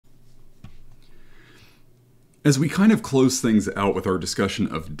As we kind of close things out with our discussion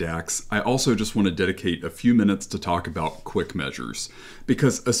of DAX, I also just want to dedicate a few minutes to talk about quick measures.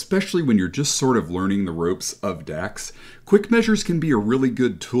 Because especially when you're just sort of learning the ropes of DAX, quick measures can be a really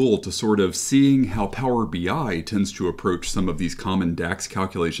good tool to sort of seeing how Power BI tends to approach some of these common DAX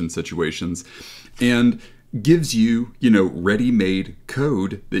calculation situations and gives you, ready-made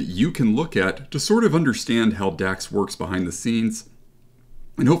code that you can look at to sort of understand how DAX works behind the scenes,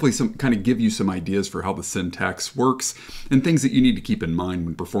 and hopefully kind of give you some ideas for how the syntax works and things that you need to keep in mind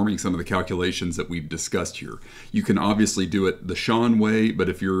when performing some of the calculations that we've discussed here. You can obviously do it the Sean way, but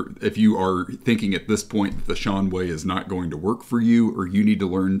if you are thinking at this point that the Sean way is not going to work for you, or you need to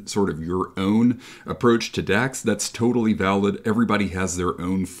learn sort of your own approach to DAX, that's totally valid. Everybody has their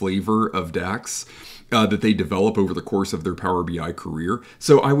own flavor of DAX that they develop over the course of their Power BI career.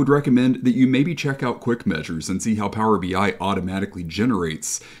 So I would recommend that you maybe check out quick measures and see how Power BI automatically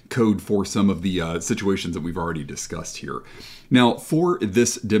generates code for some of the situations that we've already discussed here. Now, for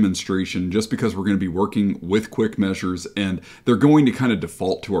this demonstration, just because we're going to be working with quick measures and they're going to kind of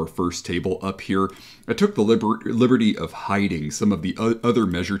default to our first table up here, I took the liberty of hiding some of the other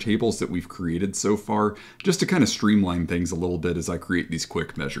measure tables that we've created so far, just to kind of streamline things a little bit as I create these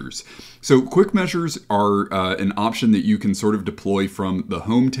quick measures. So quick measures are an option that you can sort of deploy from the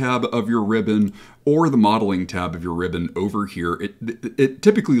Home tab of your ribbon or the Modeling tab of your ribbon over here. It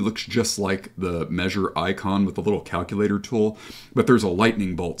typically looks just like the measure icon with the little calculator tool, but there's a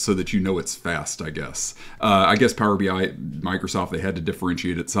lightning bolt so that you know it's fast, I guess. I guess Power BI, Microsoft, they had to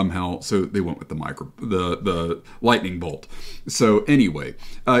differentiate it somehow, so they went with the lightning bolt. So anyway,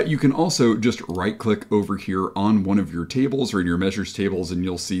 you can also just right-click over here on one of your tables or in your measures tables, and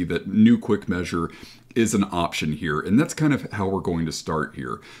you'll see that new quick measure is an option here, and that's kind of how we're going to start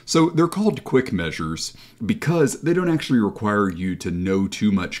here. So they're called quick measures because they don't actually require you to know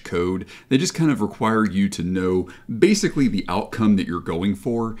too much code. They just kind of require you to know basically the outcome that you're going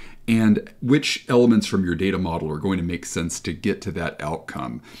for and which elements from your data model are going to make sense to get to that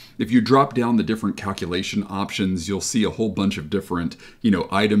outcome. If you drop down the different calculation options, you'll see a whole bunch of different,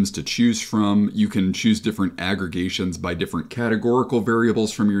 items to choose from. You can choose different aggregations by different categorical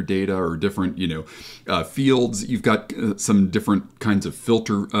variables from your data or different, fields. You've got some different kinds of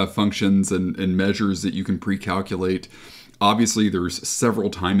filter functions and measures that you can pre-calculate. Obviously, there's several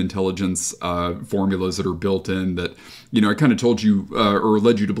time intelligence formulas that are built in that, I kind of told you or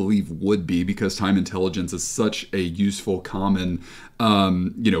led you to believe would be, because time intelligence is such a useful, common,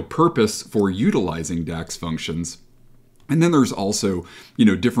 purpose for utilizing DAX functions. And then there's also,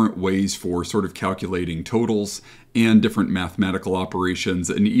 different ways for sort of calculating totals and different mathematical operations,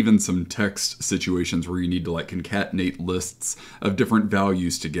 and even some text situations where you need to concatenate lists of different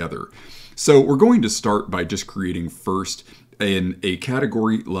values together. So we're going to start by just creating first a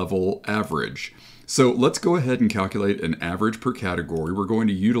category level average. So let's go ahead and calculate an average per category. We're going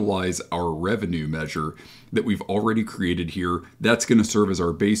to utilize our revenue measure that we've already created here. That's going to serve as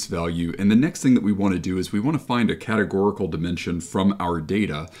our base value. And the next thing that we want to do is we want to find a categorical dimension from our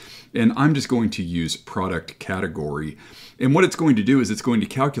data. And I'm just going to use product category. And what it's going to do is it's going to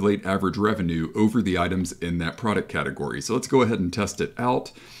calculate average revenue over the items in that product category. So let's go ahead and test it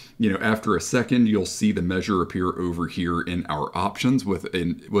out. After a second, you'll see the measure appear over here in our options with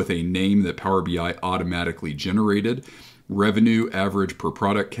a name that Power BI automatically generated. Revenue average per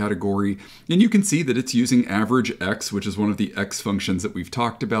product category. And you can see that it's using average X, which is one of the X functions that we've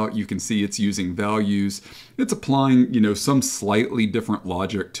talked about. You can see it's using values. It's applying, some slightly different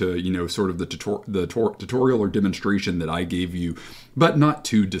logic to, sort of the tutorial or demonstration that I gave you, but not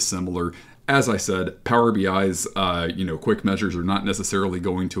too dissimilar. As I said, Power BI's quick measures are not necessarily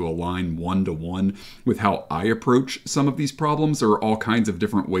going to align one-to-one with how I approach some of these problems. There are all kinds of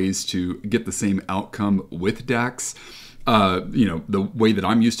different ways to get the same outcome with DAX. The way that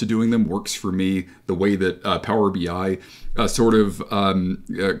I'm used to doing them works for me. The way that Power BI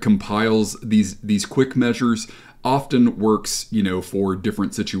compiles these quick measures often works, for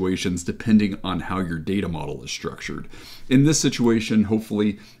different situations depending on how your data model is structured. In this situation,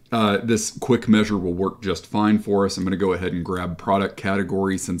 hopefully, this quick measure will work just fine for us. I'm going to go ahead and grab product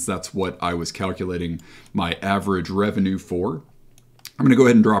category since that's what I was calculating my average revenue for. I'm going to go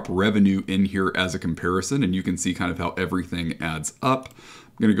ahead and drop revenue in here as a comparison, and you can see kind of how everything adds up.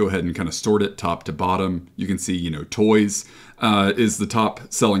 I'm going to go ahead and kind of sort it top to bottom. You can see, toys is the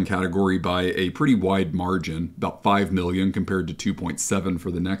top selling category by a pretty wide margin, about 5 million compared to 2.7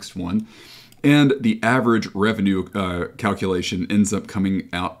 for the next one. And the average revenue calculation ends up coming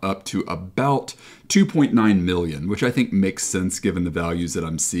out up to about 2.9 million, which I think makes sense given the values that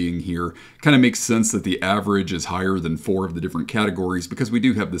I'm seeing here. Kind of makes sense that the average is higher than 4 of the different categories because we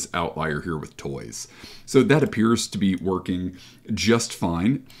do have this outlier here with toys. So that appears to be working just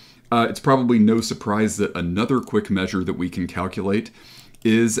fine. It's probably no surprise that another quick measure that we can calculate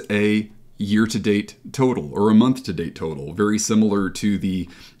is a year-to-date total or a month-to-date total, very similar to the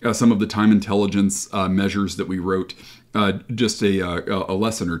some of the time intelligence measures that we wrote just a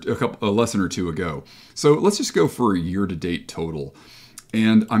lesson or two ago. So let's just go for a year-to-date total,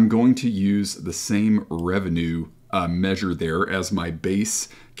 and I'm going to use the same revenue measure there as my base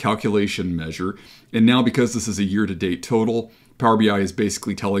calculation measure. And now, because this is a year-to-date total, Power BI is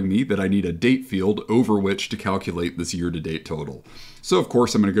basically telling me that I need a date field over which to calculate this year-to-date total. So of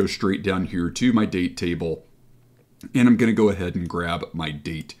course I'm going to go straight down here to my date table, and I'm going to go ahead and grab my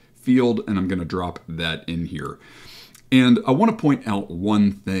date field, and I'm going to drop that in here. And I want to point out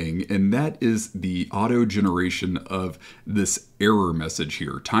one thing, and that is the auto generation of this error message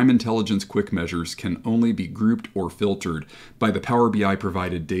here. Time intelligence quick measures can only be grouped or filtered by the Power BI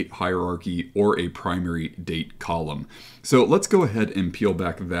provided date hierarchy or a primary date column. So let's go ahead and peel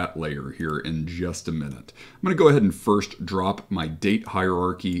back that layer here in just a minute. I'm going to go ahead and first drop my date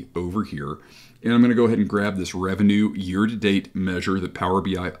hierarchy over here. And I'm going to go ahead and grab this revenue year-to-date measure that Power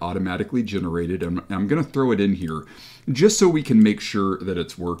BI automatically generated, and I'm going to throw it in here just so we can make sure that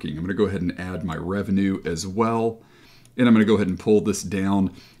it's working. I'm going to go ahead and add my revenue as well, and I'm going to go ahead and pull this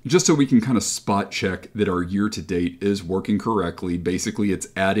down just so we can kind of spot check that our year-to-date is working correctly. Basically, it's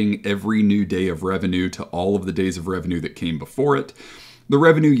adding every new day of revenue to all of the days of revenue that came before it. The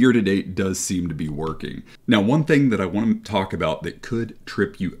revenue year-to-date does seem to be working. Now, one thing that I want to talk about that could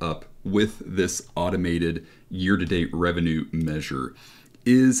trip you up with this automated year-to-date revenue measure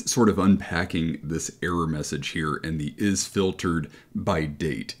is sort of unpacking this error message here and the is filtered by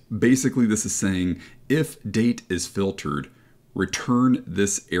date. Basically, this is saying if date is filtered, return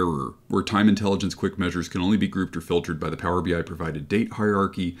this error where time intelligence quick measures can only be grouped or filtered by the Power BI provided date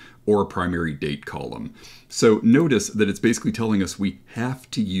hierarchy or a primary date column. So notice that it's basically telling us we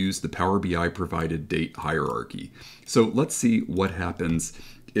have to use the Power BI provided date hierarchy. So let's see what happens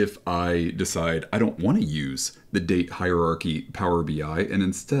if I decide I don't want to use the date hierarchy Power BI and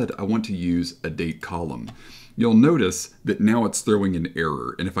instead I want to use a date column. You'll notice that now it's throwing an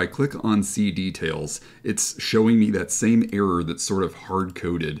error, and if I click on See Details, it's showing me that same error that's sort of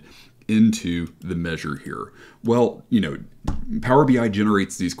hard-coded into the measure here. Well, you know, Power BI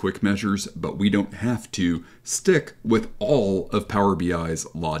generates these quick measures, but we don't have to stick with all of Power BI's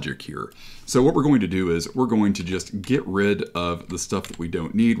logic here. So what we're going to do is we're going to just get rid of the stuff that we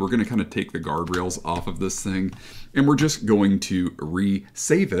don't need. We're going to kind of take the guardrails off of this thing, and we're just going to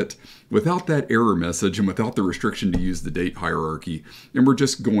re-save it without that error message and without the restriction to use the date hierarchy. And we're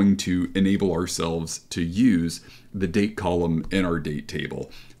just going to enable ourselves to use the date column in our date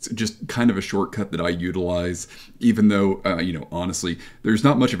table. It's just kind of a shortcut that I utilize, even though, you know, honestly, there's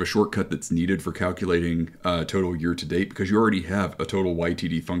not much of a shortcut that's needed for calculating total year to date because you already have a total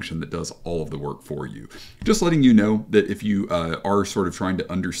YTD function that does all of the work for you. Just letting you know that if you are sort of trying to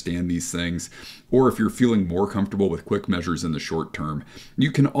understand these things, or if you're feeling more comfortable with quick measures in the short term,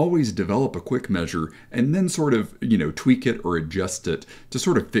 you can always develop a quick measure and then sort of, you know, tweak it or adjust it to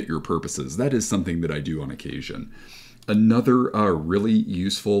sort of fit your purposes. That is something that I do on occasion. Another really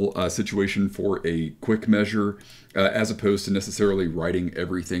useful situation for a quick measure, as opposed to necessarily writing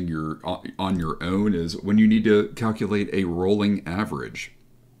everything you're on your own, is when you need to calculate a rolling average.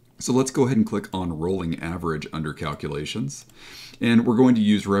 So let's go ahead and click on rolling average under calculations. And we're going to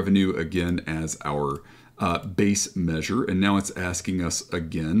use revenue again as our base measure. And now it's asking us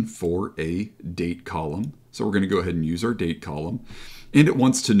again for a date column. So we're going to go ahead and use our date column. And it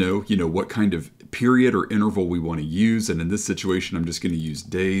wants to know, you know, what kind of period or interval we want to use. And in this situation, I'm just going to use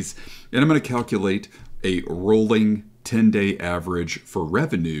days. And I'm going to calculate a rolling 10-day average for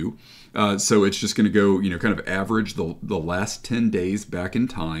revenue. So it's just going to go, you know, kind of average the last 10 days back in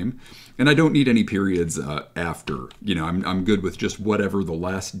time. And I don't need any periods after. You know, I'm good with just whatever the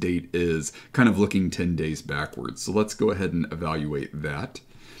last date is, kind of looking 10 days backwards. So let's go ahead and evaluate that.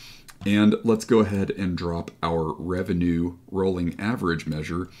 And let's go ahead and drop our revenue rolling average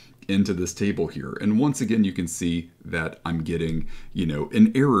measure into this table here. And once again, you can see that I'm getting, you know,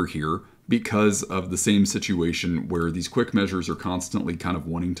 an error here because of the same situation where these quick measures are constantly kind of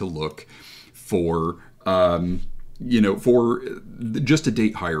wanting to look for, for just a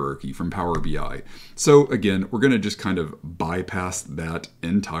date hierarchy from Power BI. So again, we're going to just kind of bypass that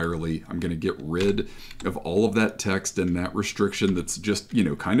entirely. I'm going to get rid of all of that text and that restriction that's just,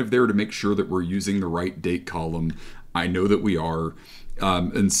 kind of there to make sure that we're using the right date column. I know that we are.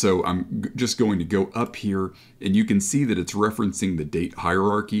 And so I'm just going to go up here, and you can see that it's referencing the date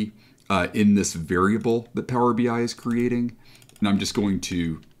hierarchy in this variable that Power BI is creating. And I'm just going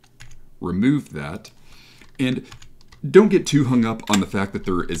to remove that. And don't get too hung up on the fact that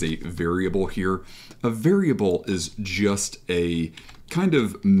there is a variable here. A variable is just a kind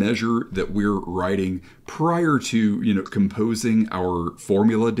of measure that we're writing prior to, composing our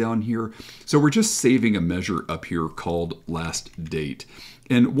formula down here. So we're just saving a measure up here called last date.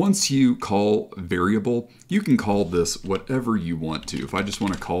 And once you call variable, you can call this whatever you want to. If I just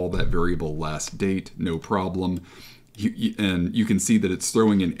want to call that variable last date, no problem. And you can see that it's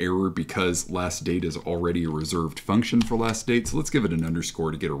throwing an error because last date is already a reserved function for last date. So let's give it an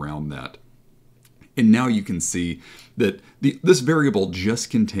underscore to get around that. And now you can see that this variable just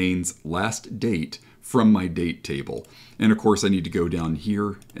contains last date from my date table. And of course I need to go down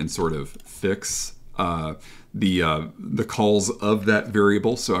here and sort of fix the calls of that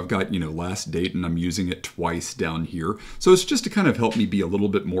variable. So I've got, last date, and I'm using it twice down here. So it's just to kind of help me be a little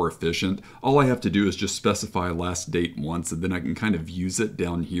bit more efficient. All I have to do is just specify last date once, and then I can kind of use it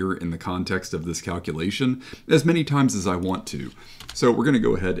down here in the context of this calculation as many times as I want to. So we're going to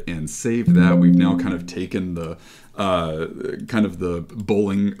go ahead and save that. We've now kind of taken the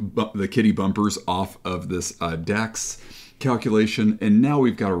the kitty bumpers off of this DAX calculation, and now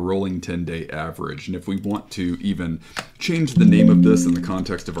we've got a rolling 10-day average. And if we want to even change the name of this in the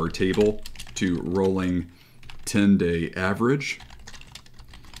context of our table to rolling 10-day average,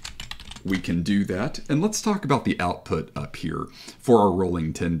 we can do that. And let's talk about the output up here for our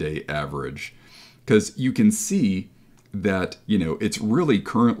rolling 10-day average, because you can see that it's really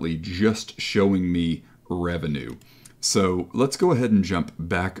currently just showing me revenue. So let's go ahead and jump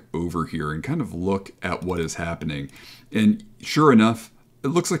back over here and kind of look at what is happening. And sure enough, it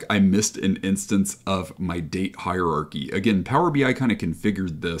looks like I missed an instance of my date hierarchy. Again, Power BI kind of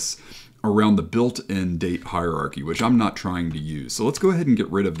configured this around the built-in date hierarchy, which I'm not trying to use. So let's go ahead and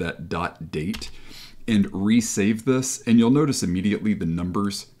get rid of that .date and resave this, and you'll notice immediately the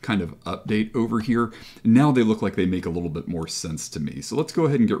numbers kind of update over here. Now they look like they make a little bit more sense to me. So let's go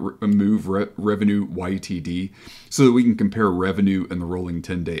ahead and remove revenue YTD so that we can compare revenue and the rolling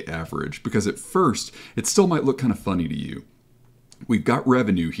 10-day average, because at first it still might look kind of funny to you. We've got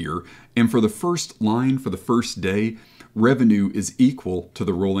revenue here, and for the first line, for the first day, revenue is equal to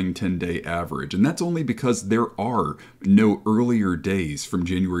the rolling 10-day average. And that's only because there are no earlier days from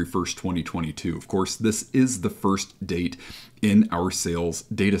January 1st, 2022. Of course, this is the first date in our sales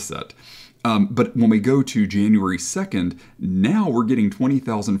data set. But when we go to January 2nd, now we're getting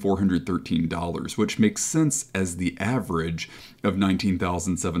 $20,413, which makes sense as the average of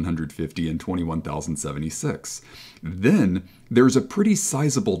 $19,750 and $21,076. Then there's a pretty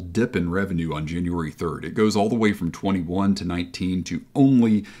sizable dip in revenue on January 3rd. It goes all the way from 21 to 19 to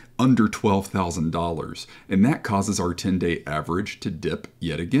only under $12,000. And that causes our 10-day average to dip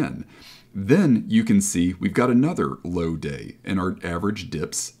yet again. Then you can see we've got another low day and our average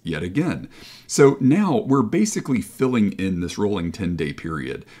dips yet again. So now we're basically filling in this rolling 10-day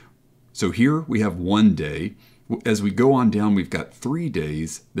period. So here we have 1 day. As we go on down, we've got 3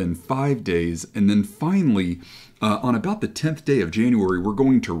 days, then 5 days, and then finally, on about the 10th day of January, we're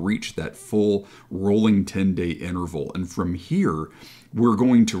going to reach that full rolling 10-day interval. And from here, we're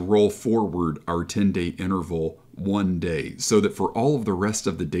going to roll forward our 10-day interval 1 day, so that for all of the rest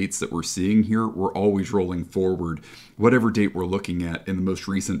of the dates that we're seeing here, we're always rolling forward whatever date we're looking at in the most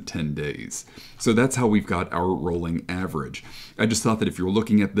recent 10 days. So that's how we've got our rolling average. I just thought that if you're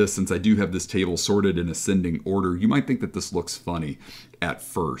looking at this, since I do have this table sorted in ascending order, you might think that this looks funny at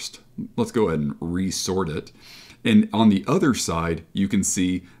first. Let's go ahead and resort it. And on the other side, you can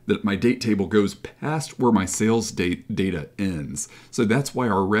see that my date table goes past where my sales data ends. So that's why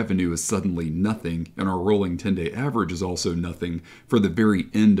our revenue is suddenly nothing, and our rolling 10-day average is also nothing for the very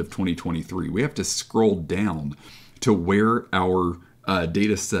end of 2023. We have to scroll down to where our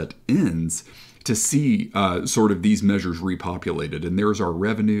data set ends to see sort of these measures repopulated. And there's our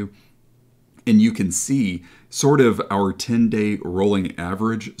revenue. And you can see sort of our 10-day rolling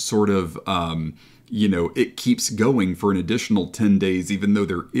average sort of it keeps going for an additional 10 days, even though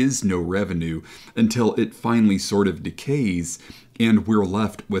there is no revenue, until it finally sort of decays and we're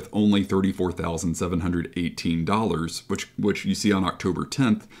left with only $34,718, which you see on October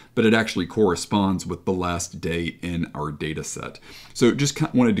 10th, but it actually corresponds with the last day in our data set. So just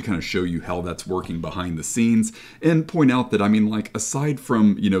wanted to kind of show you how that's working behind the scenes and point out that, I mean, like, aside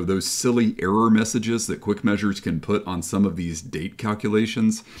from, you know, those silly error messages that Quick Measures can put on some of these date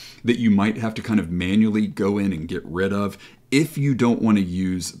calculations that you might have to kind of manually go in and get rid of, if you don't want to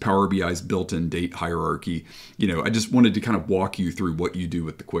use Power BI's built-in date hierarchy, you know, I just wanted to kind of walk you through what you do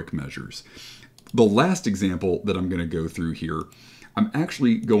with the Quick Measures. The last example that I'm going to go through here, I'm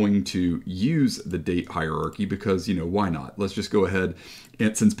actually going to use the date hierarchy because, you know, why not? Let's just go ahead,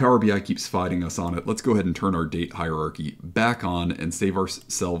 and since Power BI keeps fighting us on it, let's go ahead and turn our date hierarchy back on and save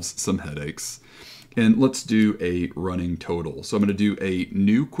ourselves some headaches. And let's do a running total. So I'm going to do a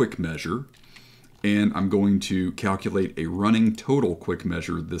new quick measure, and I'm going to calculate a running total quick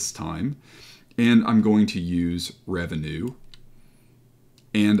measure this time. And I'm going to use revenue.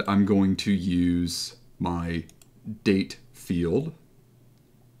 And I'm going to use my date field.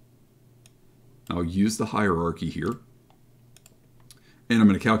 I'll use the hierarchy here. And I'm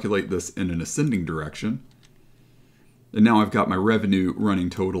going to calculate this in an ascending direction. And now I've got my revenue, running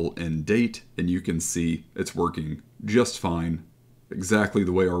total, and date. And you can see it's working just fine. Exactly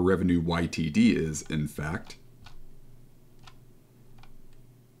the way our revenue YTD is, in fact.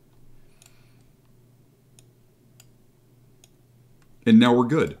 And now we're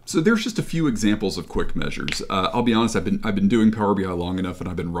good. So there's just a few examples of quick measures. I'll be honest, I've been doing Power BI long enough and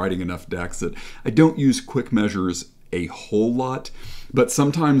I've been writing enough DAX that I don't use quick measures a whole lot. But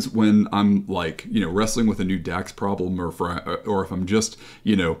sometimes when I'm, like, you know, wrestling with a new DAX problem, or if I'm just,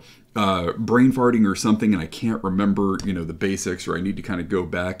 you know, brain farting or something and I can't remember, you know, the basics, or I need to kind of go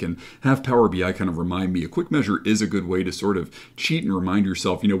back and have Power BI kind of remind me, a quick measure is a good way to sort of cheat and remind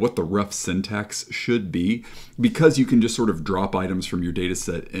yourself, you know, what the rough syntax should be, because you can just sort of drop items from your data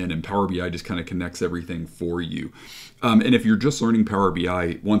set in and Power BI just kind of connects everything for you. And if you're just learning Power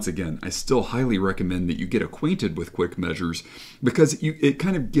BI, once again, I still highly recommend that you get acquainted with quick measures, because it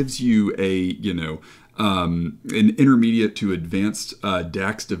kind of gives you a, you know, an intermediate to advanced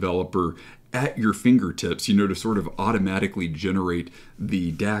DAX developer at your fingertips, you know, to sort of automatically generate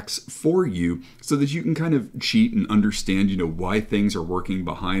the DAX for you so that you can kind of cheat and understand, you know, why things are working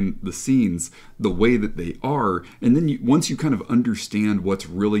behind the scenes the way that they are. And then once you kind of understand what's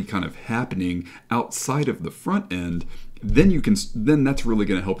really kind of happening outside of the front end, then that's really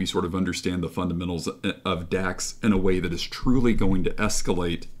going to help you sort of understand the fundamentals of DAX in a way that is truly going to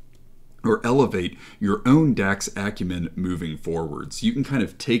escalate or elevate your own DAX acumen moving forwards. You can kind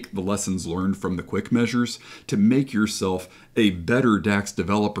of take the lessons learned from the quick measures to make yourself a better DAX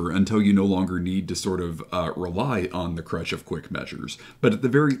developer until you no longer need to sort of rely on the crutch of quick measures. But at the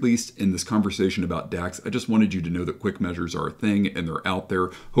very least, in this conversation about DAX, I just wanted you to know that quick measures are a thing and they're out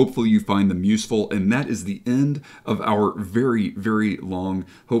there. Hopefully you find them useful, and that is the end of our very, very long,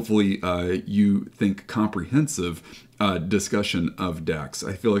 hopefully you think comprehensive discussion of DAX.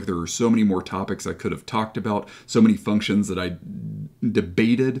 I feel like there are so many more topics I could have talked about, so many functions that I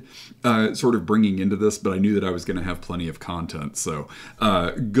debated sort of bringing into this, but I knew that I was going to have plenty of content. So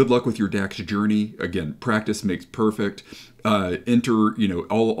good luck with your DAX journey. Again, practice makes perfect. Enter, you know,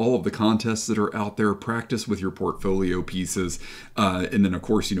 all of the contests that are out there, practice with your portfolio pieces. And then of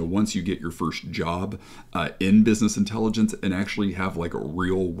course, you know, once you get your first job in business intelligence and actually have like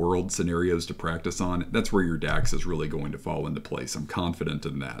real world scenarios to practice on, that's where your DAX is really going to fall into place. I'm confident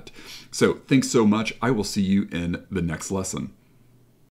in that. So thanks so much. I will see you in the next lesson.